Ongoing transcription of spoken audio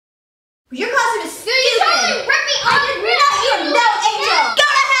Your costume is stupid. You totally ripped me off. No, Angel. Go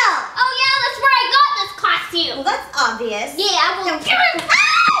to hell. Oh yeah, that's where I got this costume. Well, that's obvious. Yeah, I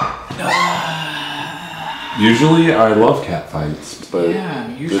will. Usually I love cat fights, but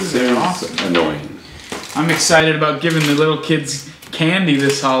usually this they're is awesome. annoying. I'm excited about giving the little kids candy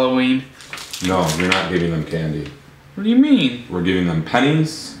this Halloween. No, you're not giving them candy. What do you mean? We're giving them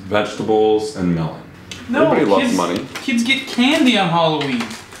pennies, vegetables, and melon. No, Everybody loves money. Kids get candy on Halloween.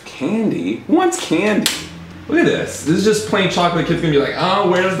 Candy? Who wants candy? Look at this. This is just plain chocolate. Kids gonna be like, oh,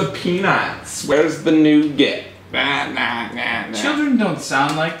 where's the peanuts? Where's the nougat? Children don't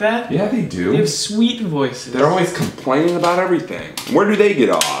sound like that. Yeah, they do. They have sweet voices. They're always complaining about everything. Where do they get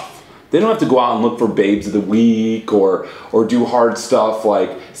off? They don't have to go out and look for babes of the week or do hard stuff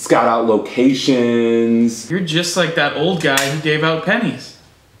like scout out locations. You're just like that old guy who gave out pennies.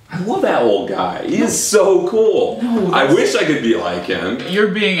 I love that old guy. He is so cool. No, I wish I could be like him. You're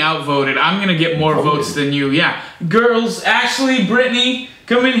being outvoted. I'm gonna get more votes than you. Yeah. Girls, Ashley, Brittany,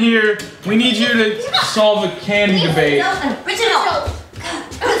 come in here. We need you to solve a candy debate. Original.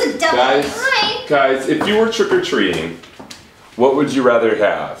 Who's a devil? Guys, if you were trick-or-treating, what would you rather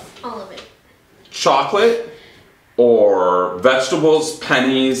have? All of it. Chocolate or vegetables,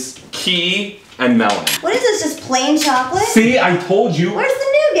 pennies, key, and melon? What is this, just plain chocolate? See, I told you. Where's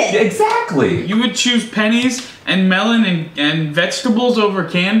the nougat? Exactly. You would choose pennies and melon and vegetables over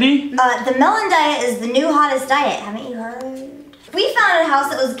candy? The melon diet is the new hottest diet. Haven't you heard? If we found a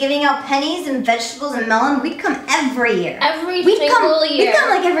house that was giving out pennies and vegetables and melon, we'd come every year. Every single year. We'd come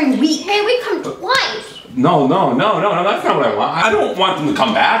like every week. Hey, we come twice. No, that's not what I want. I don't want them to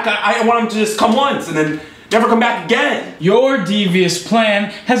come back. I want them to just come once and then never come back again. Your devious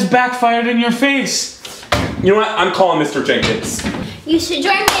plan has backfired in your face. You know what? I'm calling Mr. Jenkins. You should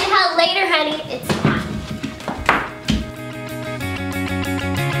join me in hell later, honey. It's